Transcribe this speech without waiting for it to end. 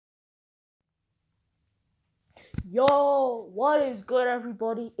Yo, what is good,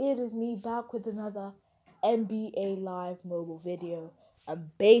 everybody? It is me back with another NBA Live mobile video.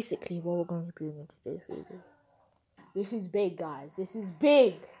 And basically, what we're going to be doing in today's video. This is big, guys. This is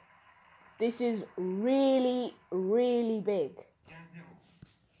big. This is really, really big.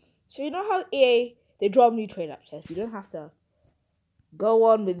 So, you know how EA, they drop new trade upsets? You don't have to go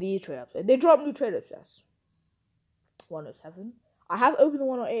on with these trade upsets. They drop new trade upsets. 107. I have opened the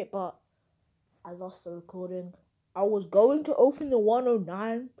 108, but I lost the recording. I was going to open the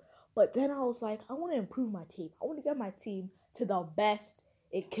 109, but then I was like, I want to improve my team. I want to get my team to the best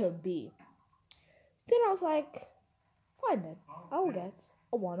it can be. Then I was like, fine then. I will get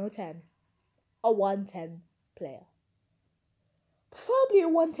a 110. A 110 player. Preferably a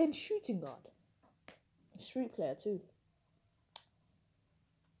 110 shooting guard. A street player too.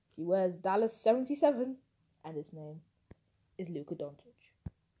 He wears Dallas 77, and his name is Luka Doncic.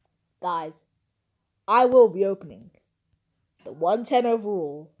 Guys, I will be opening the 110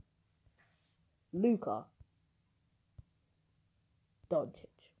 overall Luka Doncic.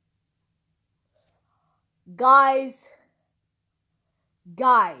 Guys,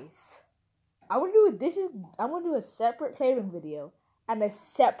 I'm gonna do a separate claiming video and a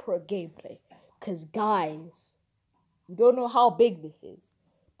separate gameplay. Cause guys, you don't know how big this is.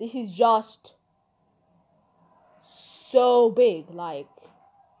 This is just so big. Like,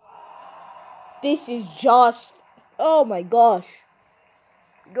 this is just, oh my gosh.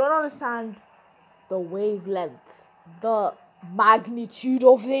 You don't understand the wavelength, the magnitude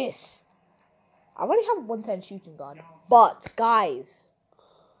of this. I already have a 110 shooting guard, but guys,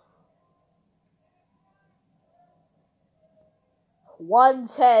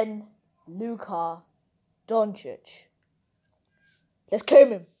 110 Luka Doncic. Let's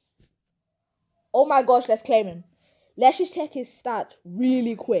claim him. Oh my gosh, let's claim him. Let's just check his stats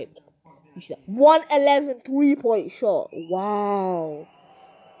really quick. 111 3-point shot. Wow.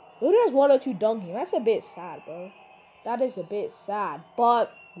 Who has 102 dunking? That's a bit sad, bro. That is a bit sad.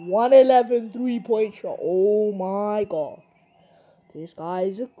 But 111 3-point shot. Oh my gosh. This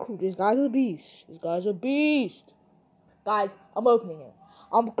guy's a beast. This guy's a beast. Guys, I'm opening it.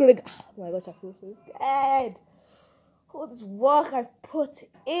 I'm gonna. Oh my gosh, I feel so scared. All this work I've put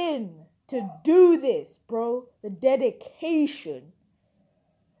in to do this, bro. The dedication.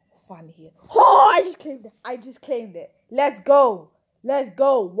 Finally here. Oh, I just claimed it. Let's go.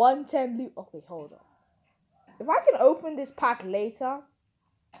 110 loot. Okay, hold on. If I can open this pack later,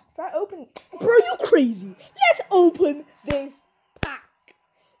 bro, you crazy. Let's open this pack.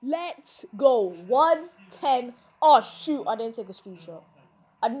 Let's go. 110. Oh shoot, I didn't take a screenshot.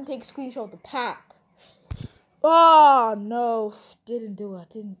 Of the pack. Oh no, didn't do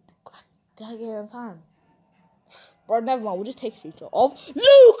it. Gotta get it on time. Bro, never mind. We'll just take a screenshot of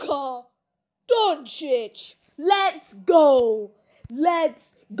Luka Doncic. Let's go.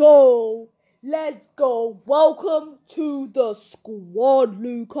 Welcome to the squad,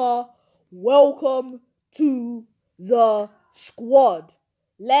 Luka. Welcome to the squad.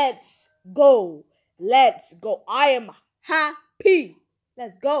 Let's go. I am happy.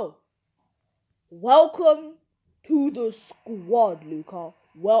 Let's go. Welcome to the squad, Luka.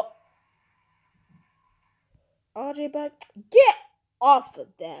 Well, RJ back. Get off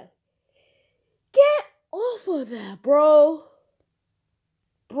of there. Bro.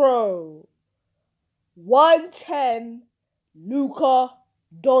 110 Luka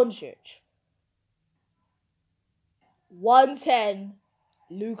Doncic. 110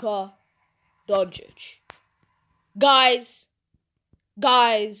 Luka Doncic. Guys.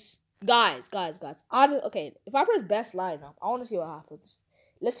 Okay, if I press best lineup, I want to see what happens.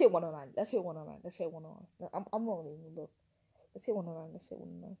 Let's hit 109. I'm not even look. Let's hit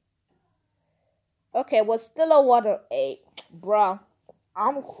 109. Okay, well, still a 108. Bruh,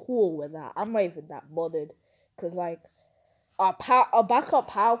 I'm cool with that. I'm not even that bothered. Because, like, a backup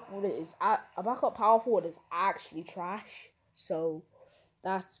power forward is actually trash. So,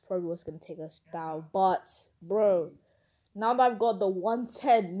 that's probably what's going to take us down. But, bro, now that I've got the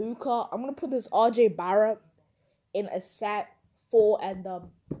 110 Luka, I'm going to put this RJ Barrett in a set 4 and,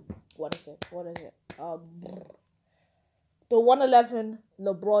 what is it? The 111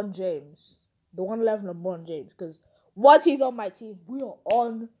 LeBron James. Because once he's on my team, we are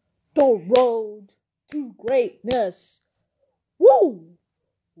on the road to greatness. Woo!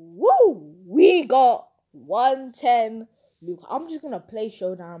 We got 110 Luka. I'm just going to play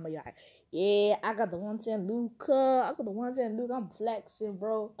Showdown. I'm like, yeah, I got the 110 Luka. I'm flexing,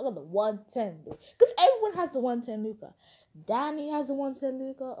 bro. I got the 110 Luka. Because everyone has the 110 Luka. Danny has the 110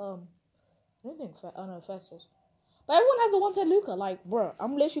 Luka. I don't think Festus. But everyone has the 110 Luka. Like, bro,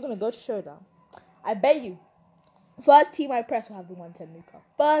 I'm literally going to go to Showdown. I bet you First team I press will have the 110 Luka.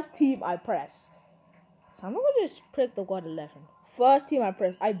 First team I press. So I'm not going to just prick the God 11. First team I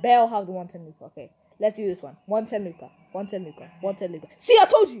press, I bet I'll have the 110 Luka. Okay, let's do this one. 110 Luka. 110 Luka. 110 Luka. See, I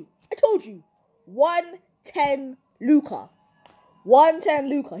told you. 110 Luka. 110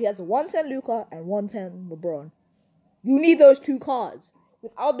 Luka. He has a 110 Luka and 110 LeBron. You need those two cards.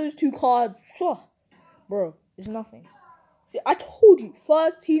 Without those two cards, bro, it's nothing. See, I told you.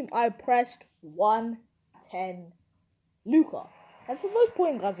 First team I pressed 110 Luka. That's the most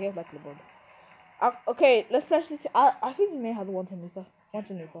point guys have like LeBron. Okay, let's press this. I think he may have the 110 Luka.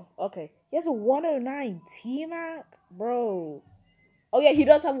 110 Luka. Okay. He has a 109 T-Mac. Bro. Oh, yeah, he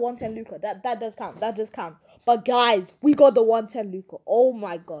does have 110 Luka. That does count. That does count. But, guys, we got the 110 Luka. Oh,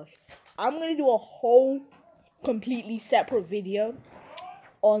 my gosh. I'm going to do a whole completely separate video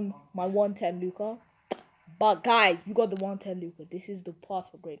on my 110 Luka. But, guys, we got the 110 Luka. This is the path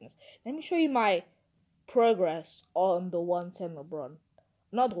for greatness. Let me show you my progress on the 110 LeBron.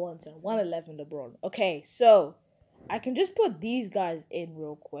 Not 110, 111 LeBron. Okay, so I can just put these guys in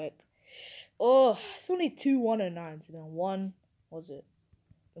real quick. Oh, it's only 2 109s and then one, was it?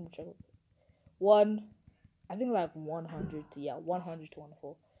 Let me check. One, I think like 100 to, 100 to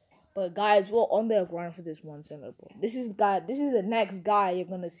 104. But guys, we're on the grind for this 110 LeBron. This is the next guy you're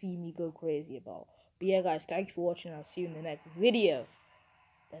gonna see me go crazy about. But yeah, guys, thank you for watching. I'll see you in the next video.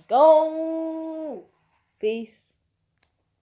 Let's go. Peace.